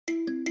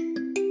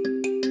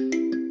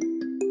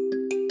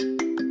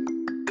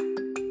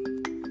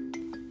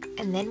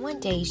And then one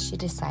day she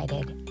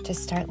decided to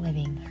start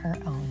living her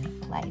own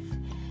life.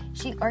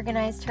 She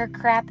organized her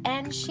crap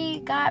and she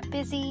got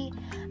busy.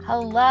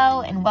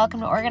 Hello and welcome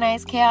to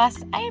Organized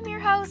Chaos. I am your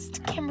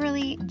host,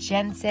 Kimberly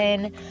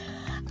Jensen.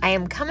 I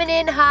am coming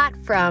in hot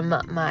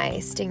from my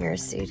Stinger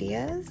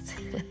Studios.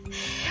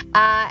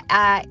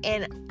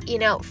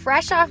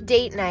 Fresh off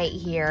date night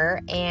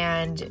here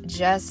and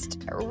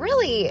just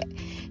really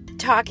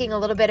talking a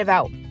little bit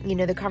about,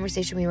 the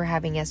conversation we were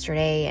having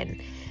yesterday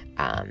and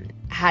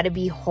how to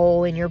be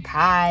whole in your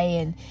pie.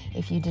 And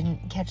if you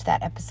didn't catch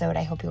that episode,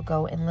 I hope you'll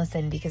go and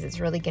listen because it's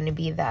really going to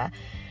be the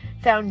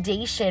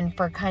foundation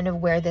for kind of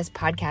where this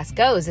podcast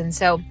goes. And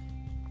so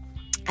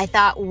I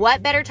thought,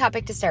 what better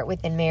topic to start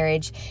with than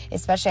marriage?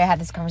 Especially I had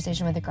this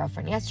conversation with a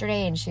girlfriend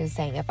yesterday and she was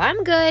saying, if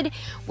I'm good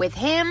with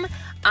him,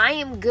 I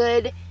am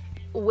good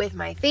with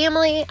my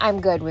family.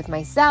 I'm good with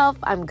myself.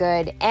 I'm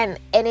good. And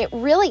it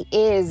really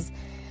is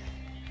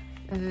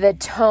the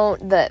tone,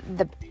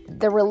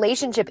 the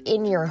relationship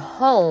in your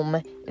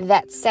home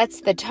that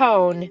sets the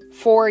tone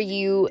for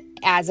you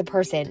as a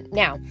person.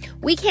 Now,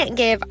 we can't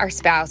give our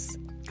spouse,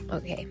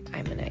 okay,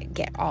 I'm going to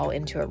get all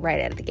into it right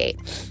out of the gate.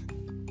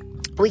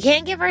 We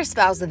can't give our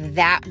spouse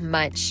that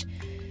much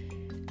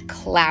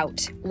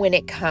clout when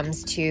it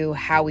comes to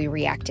how we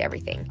react to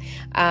everything.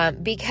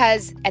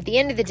 Because at the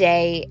end of the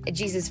day,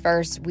 Jesus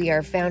first, we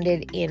are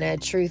founded in a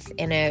truth,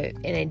 in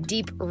a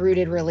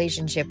deep-rooted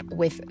relationship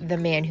with the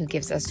man who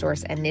gives us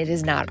source, and it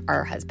is not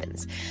our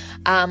husbands.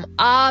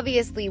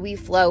 Obviously, we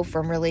flow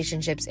from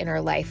relationships in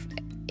our life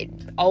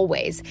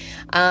always.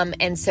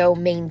 And so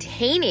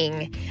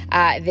maintaining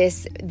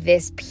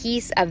this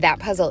piece of that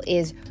puzzle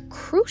is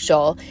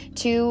crucial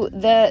to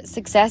the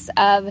success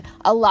of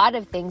a lot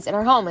of things in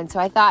our home. And so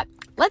I thought,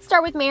 let's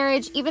start with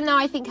marriage, even though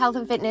I think health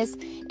and fitness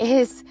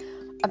is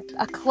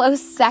a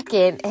close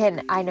second.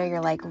 And I know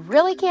you're like,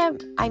 really, Kim?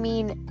 I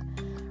mean,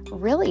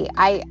 really,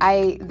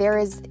 there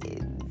is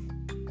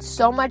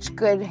so much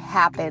good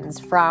happens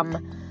from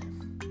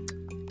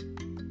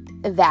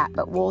that,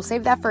 but we'll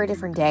save that for a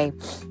different day.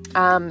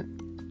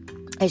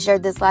 I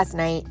shared this last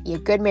night. Your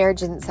good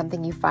marriage isn't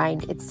something you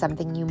find, it's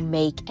something you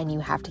make, and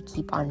you have to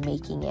keep on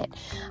making it.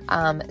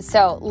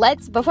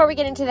 Before we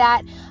get into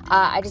that,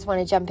 I just want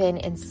to jump in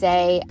and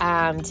say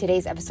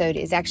today's episode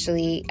is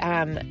actually,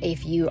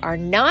 if you are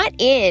not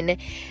in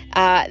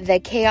the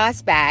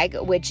Chaos Bag,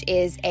 which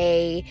is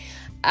a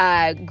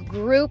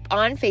group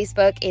on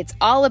Facebook. It's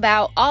all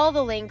about all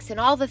the links and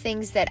all the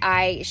things that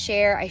I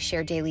share. I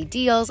share daily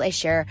deals. I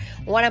share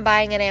what I'm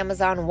buying on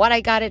Amazon, what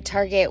I got at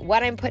Target,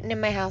 what I'm putting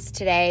in my house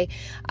today.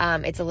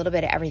 It's a little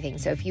bit of everything.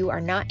 So if you are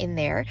not in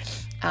there,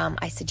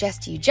 I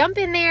suggest you jump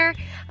in there.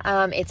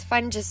 It's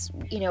fun. Just,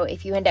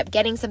 if you end up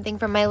getting something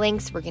from my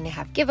links, we're going to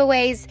have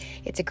giveaways.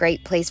 It's a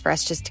great place for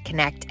us just to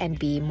connect and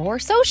be more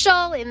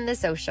social in the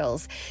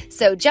socials.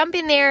 So jump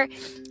in there.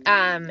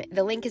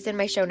 The link is in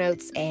my show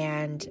notes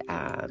and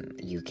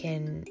you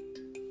can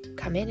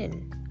come in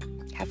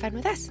and have fun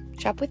with us.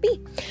 Shop with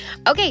me.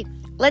 Okay,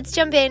 let's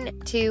jump in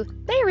to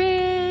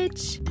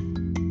marriage.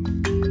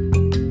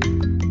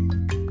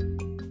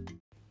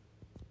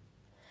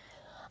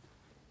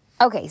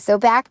 Okay, so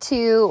back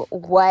to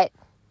what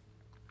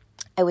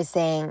I was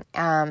saying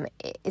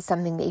is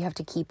something that you have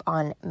to keep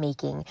on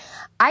making.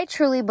 I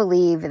truly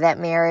believe that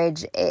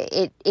marriage,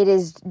 it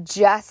is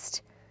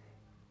just...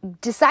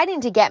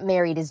 deciding to get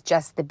married is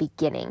just the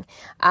beginning.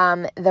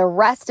 The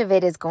rest of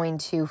it is going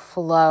to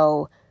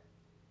flow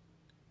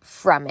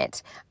from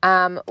it.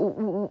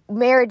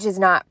 Marriage is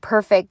not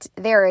perfect.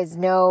 There is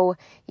no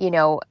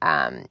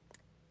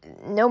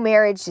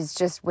marriage is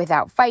just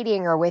without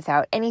fighting or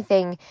without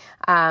anything.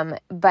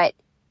 But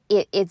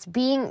it's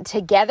being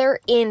together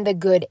in the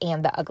good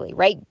and the ugly,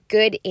 right?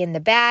 Good in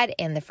the bad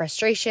and the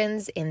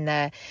frustrations, in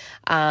the,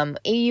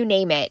 you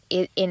name it,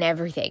 in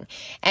everything.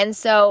 And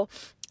so,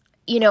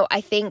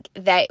 I think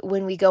that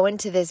when we go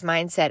into this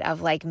mindset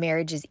of like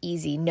marriage is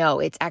easy, no,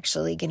 it's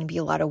actually going to be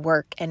a lot of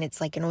work and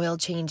it's like an oil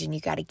change and you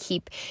got to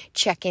keep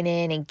checking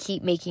in and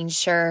keep making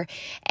sure.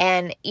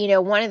 And,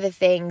 one of the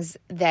things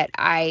that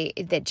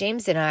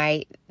James and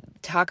I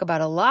talk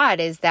about a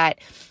lot is that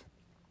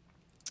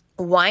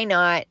why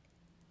not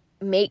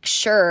make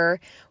sure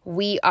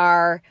we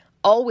are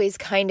always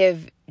kind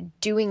of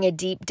doing a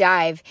deep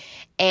dive.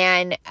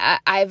 And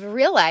I've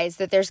realized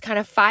that there's kind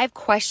of 5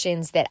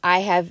 questions that I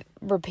have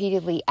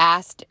repeatedly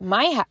asked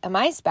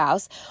my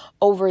spouse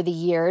over the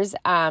years.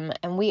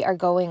 And we are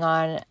going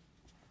on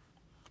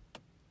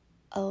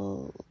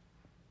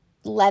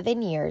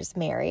 11 years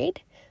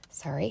married.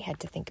 Sorry, had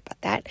to think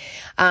about that.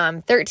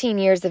 13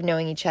 years of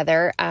knowing each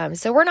other.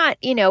 So we're not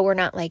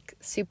like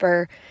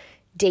super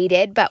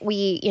dated, but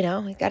we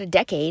got a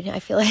decade. I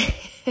feel like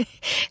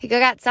we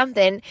got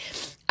something.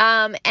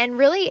 And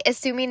really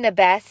assuming the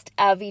best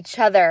of each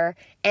other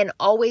and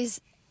always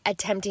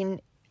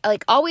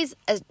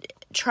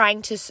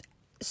trying to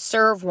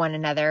serve one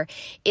another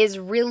is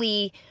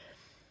really,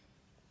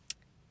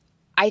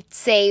 I'd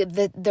say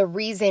the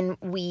reason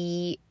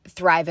we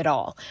thrive at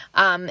all.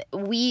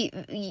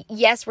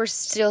 Yes, we're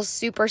still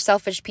super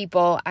selfish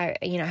people. I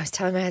was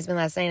telling my husband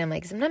last night, I'm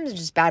like, sometimes I'm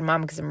just bad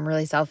mom because I'm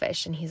really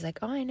selfish. And he's like,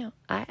 oh, I know.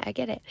 I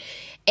get it.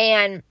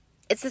 And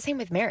it's the same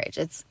with marriage.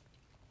 It's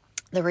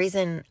the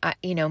reason,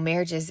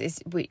 marriage is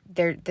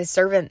the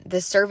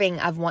serving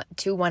of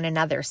one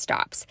another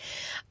stops.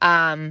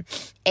 And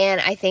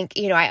I think,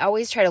 I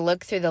always try to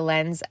look through the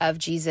lens of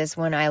Jesus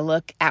when I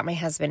look at my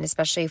husband,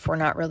 especially if we're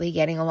not really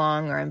getting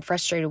along or I'm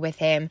frustrated with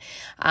him.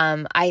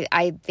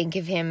 I think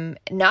of him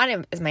not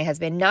as my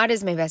husband, not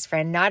as my best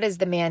friend, not as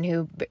the man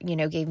who,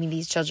 gave me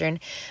these children,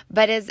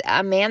 but as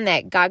a man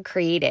that God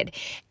created.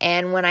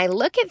 And when I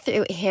look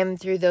at him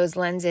through those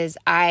lenses,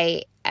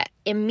 I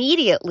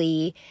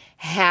immediately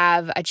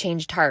have a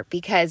changed heart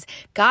because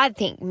God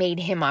made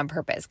him on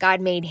purpose.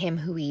 God made him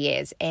who he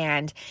is.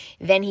 And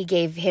then he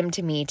gave him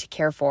to me to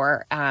care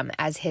for,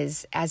 as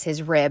his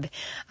rib,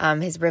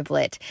 his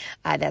riblet.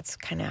 That's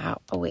kind of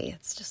how,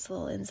 it's just a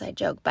little inside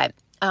joke, but,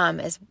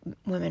 as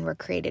women were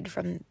created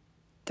from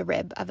the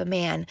rib of a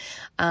man.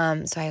 So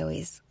I'm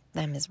his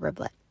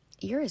riblet.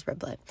 You're his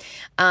riblet.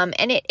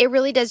 And it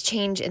really does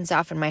change and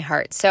soften my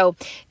heart. So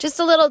just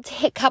a little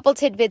couple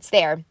tidbits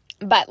there.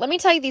 But let me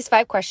tell you these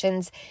 5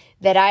 questions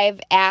that I've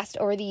asked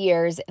over the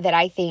years that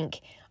I think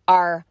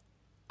are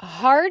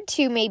hard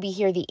to maybe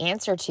hear the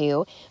answer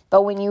to.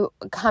 But when you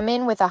come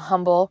in with a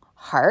humble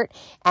heart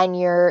and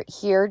you're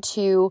here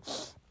to,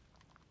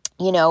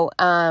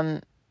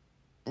 some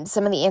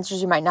of the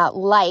answers you might not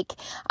like,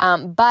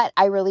 but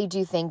I really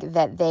do think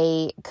that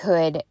they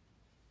could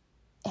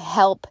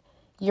help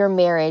your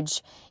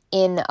marriage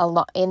in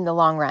the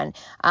long run.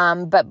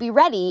 But be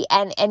ready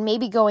and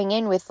maybe going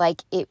in with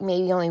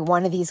maybe only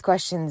one of these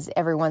questions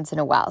every once in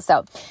a while.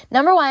 So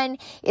 1,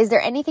 is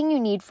there anything you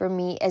need from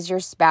me as your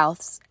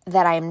spouse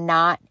that I am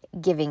not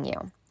giving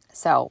you?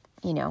 So,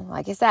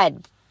 like I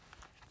said,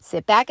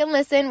 sit back and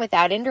listen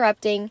without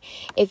interrupting.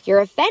 If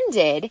you're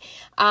offended,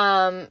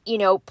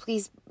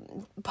 please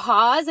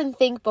pause and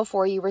think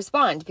before you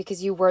respond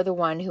because you were the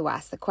one who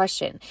asked the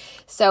question.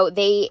 So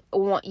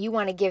you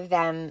want to give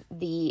them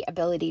the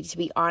ability to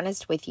be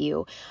honest with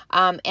you.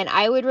 And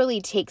I would really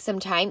take some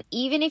time,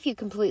 even if you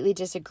completely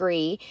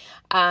disagree,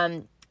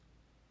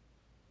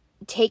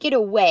 take it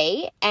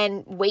away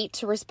and wait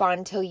to respond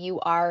until you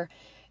are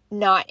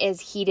not as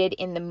heated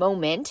in the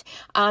moment.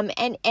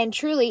 And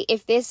truly,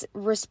 if this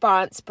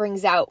response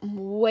brings out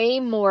way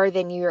more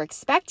than you're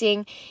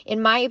expecting,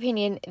 in my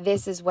opinion,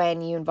 this is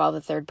when you involve a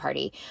third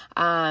party.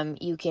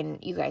 You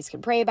guys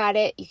can pray about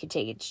it. You could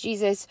take it to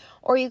Jesus,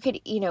 or you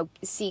could,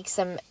 seek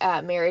some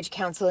marriage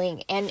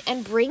counseling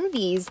and bring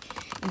these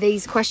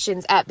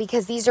questions up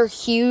because these are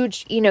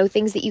huge,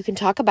 things that you can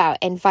talk about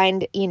and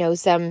find,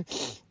 some,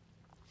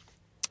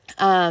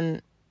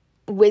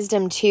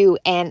 wisdom too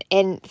and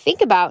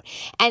think about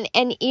and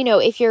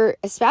if your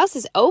spouse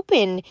is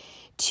open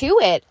to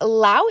it,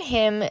 allow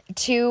him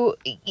to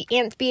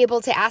be able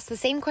to ask the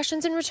same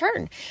questions in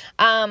return.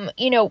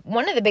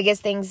 One of the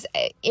biggest things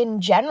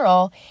in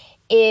general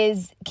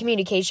is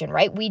communication,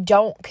 right? We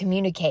don't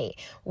communicate.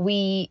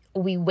 We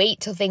wait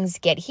till things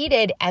get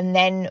heated and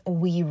then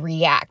we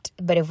react.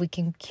 But if we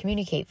can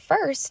communicate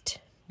first,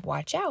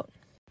 watch out.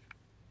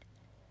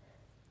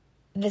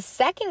 The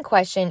second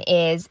question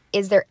is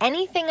there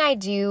anything I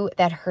do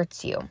that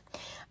hurts you?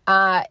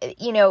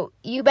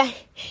 You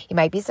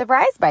might be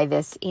surprised by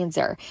this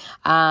answer.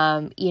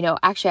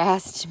 Actually I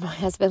asked my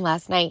husband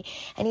last night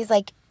and he's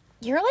like,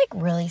 you're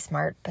really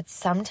smart, but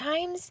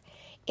sometimes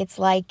it's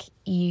like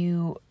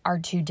you are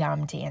too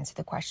dumb to answer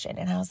the question.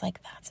 And I was like,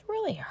 that's a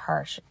really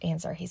harsh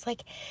answer. He's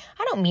like,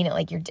 I don't mean it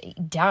like you're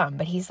dumb,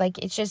 but he's like,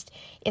 it's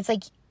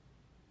like,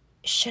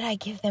 should I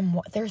give them,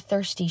 they're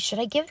thirsty. Should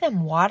I give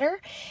them water?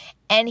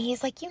 And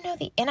he's like,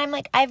 and I'm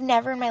like, I've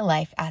never in my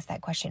life asked that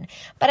question,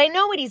 but I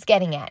know what he's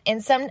getting at.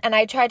 And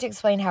I tried to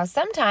explain how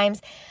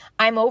sometimes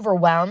I'm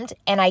overwhelmed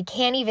and I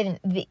can't even,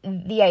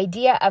 the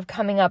idea of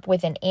coming up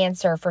with an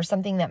answer for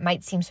something that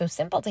might seem so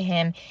simple to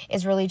him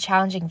is really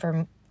challenging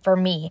for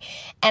me.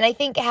 And I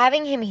think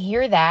having him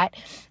hear that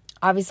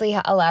obviously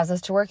allows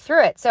us to work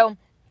through it. So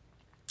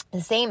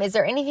the same, is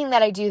there anything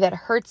that I do that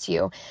hurts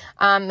you?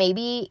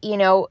 Maybe,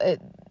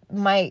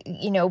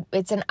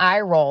 it's an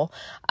eye roll.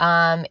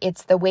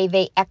 It's the way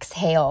they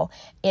exhale.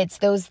 It's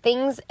those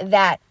things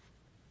that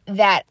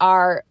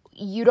are,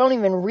 you don't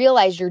even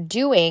realize you're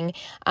doing.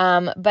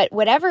 But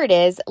whatever it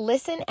is,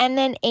 listen and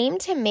then aim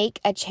to make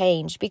a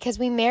change because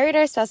we married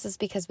our spouses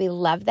because we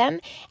love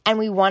them and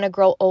we want to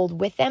grow old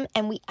with them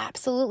and we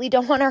absolutely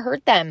don't want to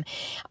hurt them,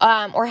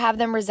 or have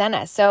them resent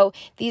us. So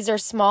these are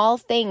small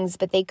things,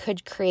 but they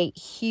could create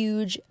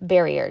huge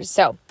barriers.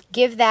 So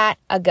give that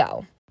a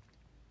go.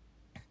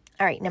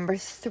 All right,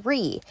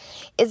 3,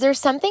 is there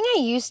something I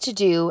used to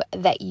do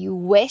that you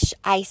wish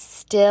I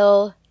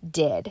still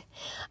did?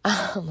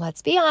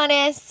 Let's be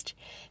honest.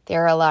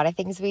 There are a lot of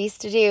things we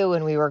used to do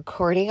when we were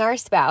courting our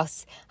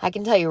spouse. I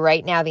can tell you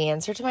right now, the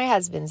answer to my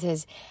husband's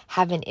is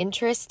have an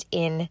interest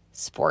in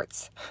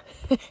sports.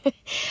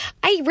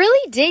 I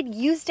really did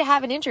used to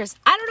have an interest.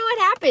 I don't know what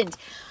happened.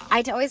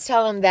 I'd always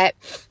tell him that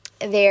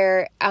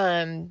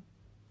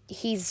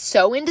he's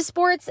so into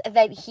sports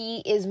that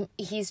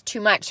he's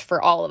too much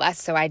for all of us.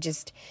 So I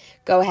just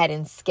go ahead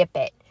and skip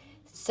it.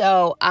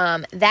 So,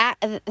 that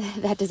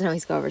doesn't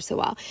always go over so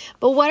well.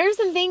 But what are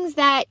some things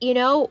that,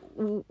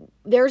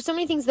 there are so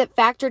many things that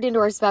factored into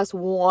our spouse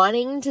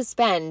wanting to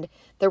spend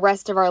the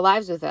rest of our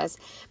lives with us.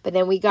 But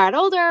then we got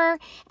older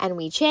and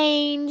we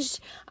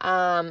changed.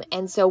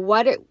 And so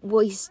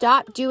we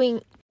stop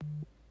doing.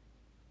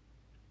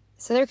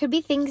 So there could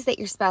be things that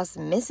your spouse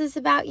misses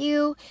about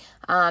you,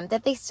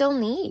 that they still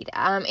need.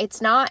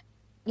 It's not,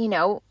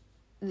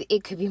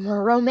 it could be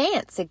more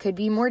romance. It could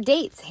be more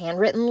dates,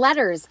 handwritten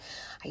letters.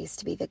 I used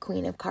to be the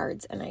queen of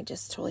cards and I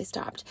just totally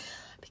stopped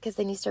because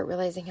then you start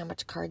realizing how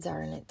much cards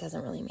are and it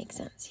doesn't really make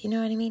sense. You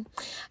know what I mean?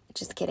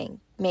 Just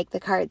kidding. Make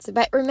the cards.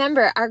 But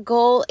remember, our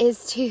goal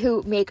is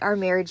to make our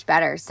marriage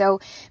better.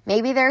 So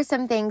maybe there are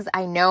some things.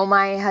 I know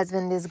my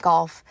husband is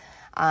golf.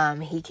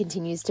 He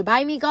continues to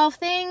buy me golf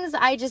things.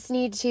 We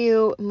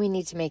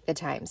need to make the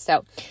time.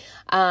 So,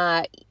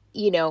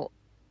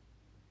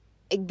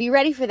 be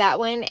ready for that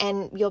one,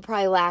 and you'll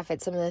probably laugh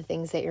at some of the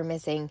things that you're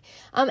missing.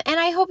 And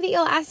I hope that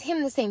you'll ask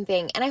him the same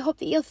thing. And I hope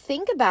that you'll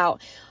think about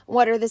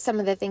what are some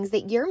of the things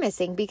that you're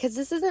missing, because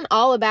this isn't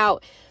all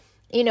about,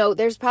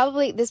 this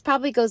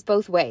probably goes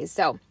both ways.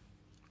 So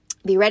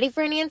be ready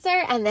for an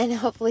answer, and then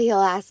hopefully he'll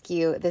ask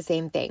you the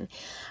same thing.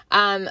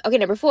 Okay,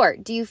 number 4,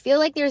 do you feel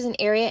like there's an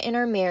area in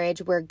our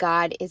marriage where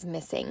God is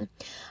missing?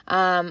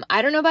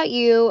 I don't know about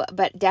you,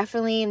 but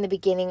definitely in the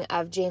beginning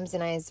of James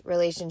and I's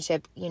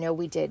relationship,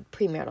 we did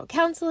premarital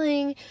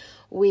counseling.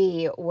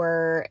 We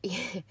were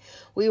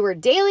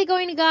daily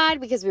going to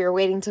God because we were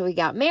waiting till we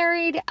got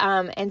married.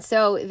 And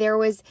so there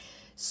was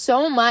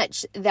so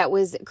much that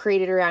was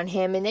created around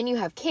him. And then you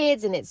have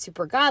kids and it's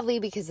super godly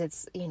because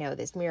it's,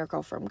 this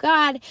miracle from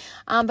God.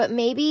 But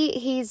maybe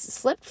he's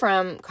slipped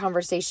from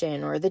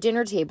conversation or the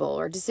dinner table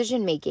or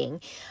decision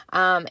making.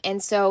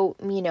 And so,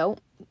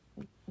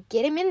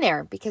 get him in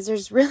there, because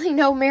there's really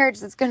no marriage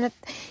that's going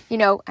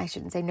to, I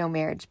shouldn't say no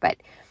marriage, but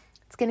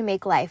it's going to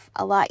make life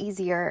a lot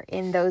easier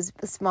in those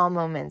small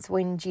moments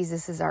when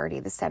Jesus is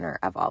already the center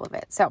of all of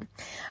it. So,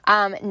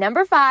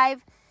 number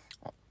 5,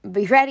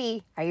 be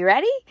ready. Are you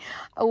ready?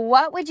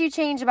 What would you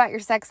change about your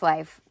sex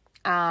life?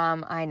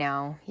 I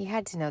know you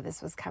had to know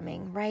this was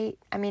coming, right?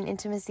 I mean,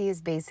 intimacy is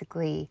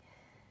basically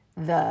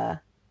the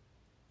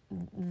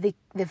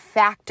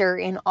factor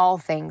in all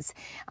things.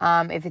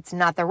 If it's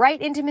not the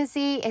right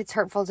intimacy, it's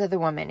hurtful to the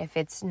woman. If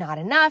it's not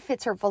enough,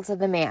 it's hurtful to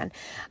the man.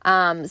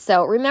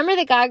 So remember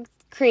that God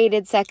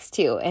created sex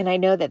too. And I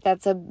know that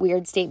that's a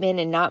weird statement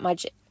and not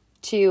much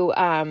to,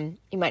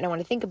 you might not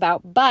want to think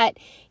about, but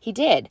he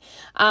did.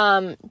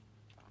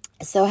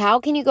 So how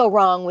can you go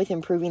wrong with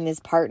improving this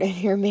part of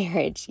your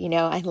marriage?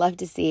 I'd love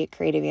to see a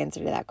creative answer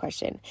to that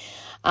question.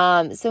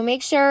 So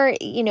make sure,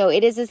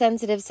 it is a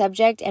sensitive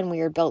subject and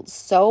we are built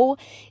so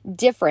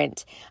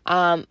different.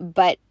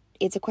 But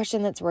it's a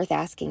question that's worth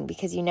asking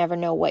because you never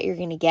know what you're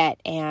going to get.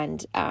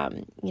 And,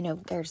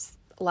 there's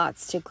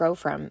lots to grow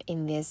from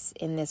in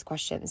this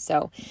question.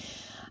 So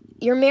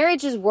your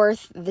marriage is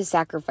worth the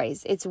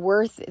sacrifice. It's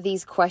worth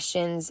these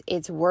questions.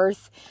 It's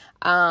worth,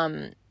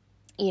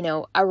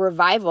 a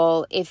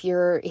revival if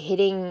you're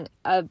hitting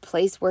a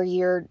place where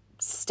you're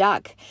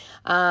stuck.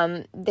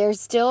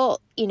 There's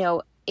still,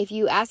 if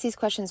you ask these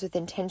questions with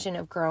intention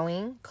of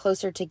growing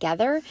closer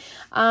together,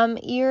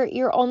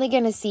 you're only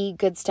going to see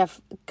good stuff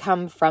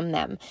come from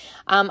them.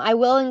 I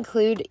will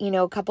include,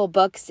 a couple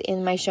books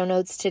in my show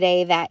notes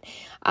today that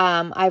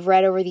I've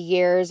read over the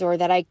years, or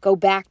that I go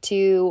back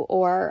to,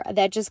 or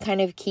that just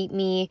kind of keep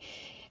me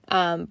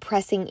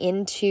pressing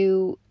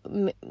into,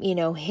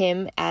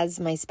 him as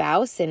my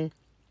spouse. And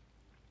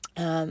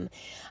I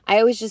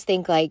always just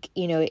think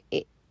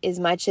as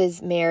much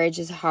as marriage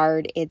is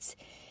hard, it's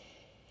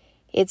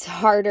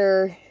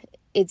harder,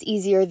 it's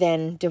easier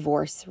than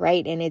divorce,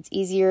 right? And it's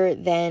easier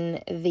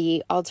than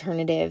the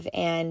alternative.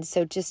 And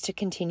so just to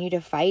continue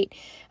to fight,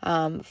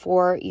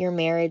 for your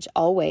marriage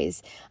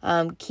always,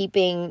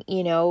 keeping,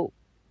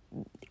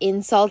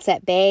 insults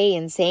at bay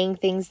and saying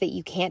things that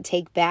you can't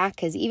take back.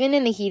 'Cause even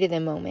in the heat of the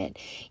moment,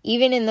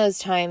 even in those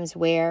times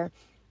where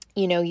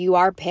you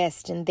are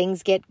pissed and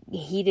things get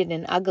heated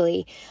and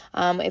ugly,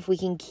 if we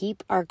can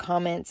keep our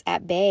comments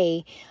at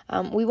bay,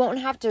 we won't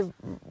have to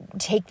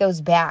take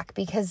those back,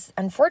 because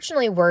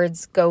unfortunately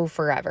words go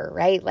forever,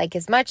 right?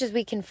 As much as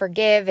we can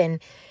forgive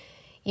and,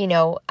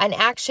 an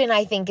action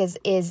I think is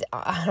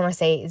I don't want to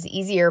say is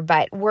easier,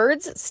 but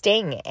words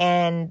sting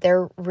and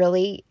they're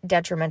really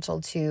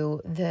detrimental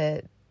to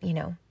the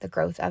the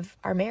growth of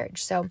our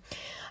marriage. So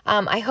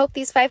I hope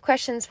these 5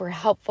 questions were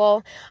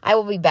helpful. I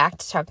will be back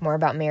to talk more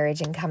about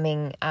marriage in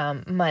coming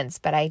months,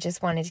 but I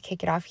just wanted to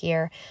kick it off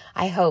here.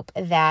 I hope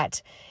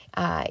that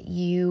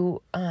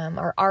you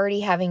are already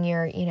having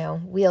your,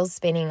 wheels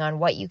spinning on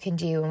what you can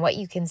do and what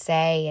you can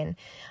say, and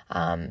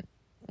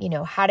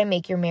how to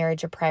make your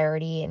marriage a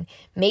priority, and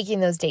making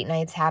those date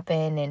nights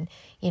happen. And,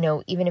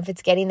 even if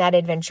it's getting that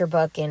adventure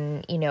book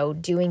and,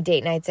 doing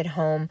date nights at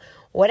home,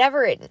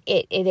 whatever it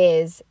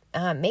is,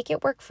 make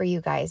it work for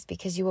you guys,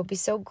 because you will be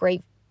so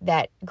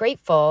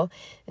grateful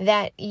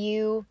that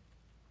you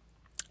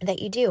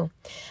do.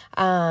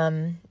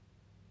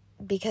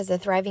 Because a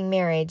thriving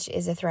marriage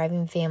is a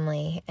thriving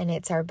family, and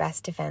it's our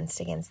best defense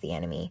against the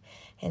enemy.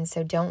 And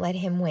so don't let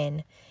him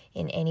win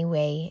in any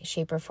way,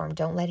 shape, or form.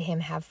 Don't let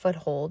him have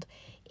foothold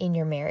in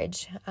your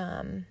marriage,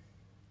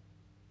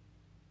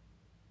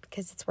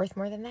 because it's worth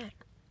more than that.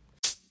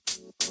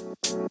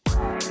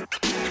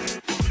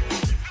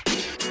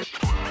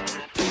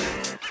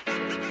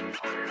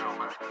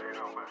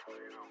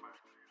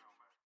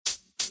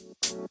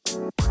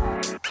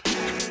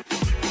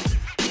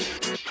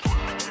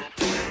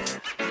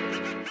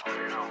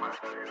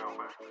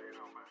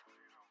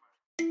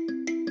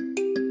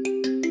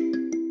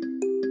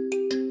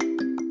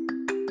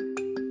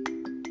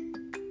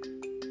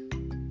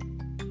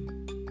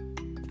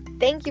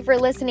 Thank you for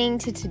listening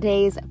to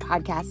today's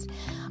podcast.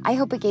 I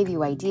hope it gave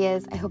you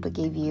ideas. I hope it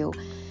gave you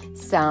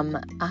some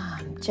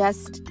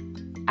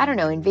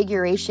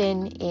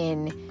invigoration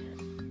in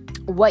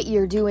what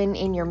you're doing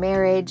in your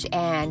marriage,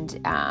 and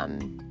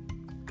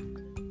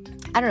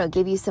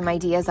give you some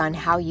ideas on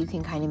how you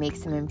can kind of make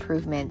some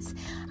improvements.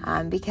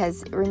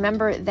 Because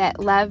remember that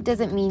love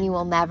doesn't mean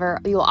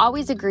you'll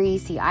always agree,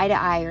 see eye to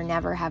eye, or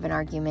never have an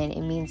argument.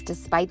 It means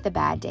despite the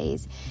bad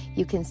days,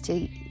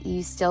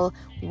 you still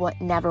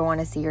never want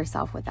to see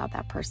yourself without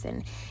that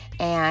person.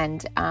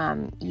 And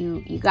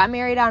you got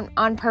married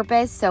on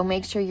purpose, so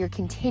make sure you're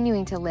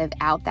continuing to live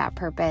out that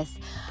purpose.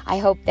 I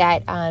hope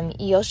that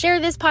you'll share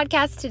this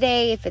podcast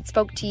today if it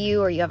spoke to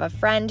you, or you have a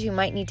friend who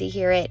might need to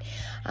hear it,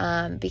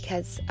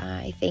 because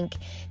I think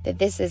that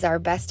this is our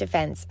best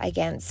defense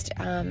against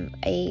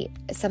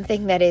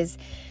something that is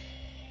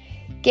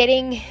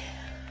getting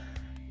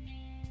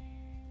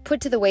put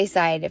to the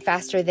wayside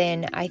faster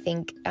than I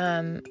think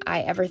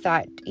I ever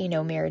thought,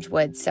 marriage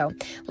would. So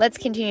let's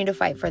continue to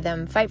fight for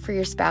them, fight for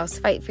your spouse,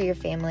 fight for your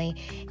family,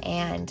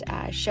 and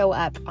show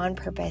up on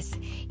purpose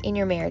in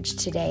your marriage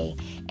today,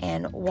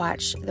 and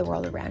watch the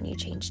world around you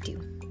change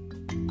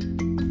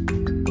too.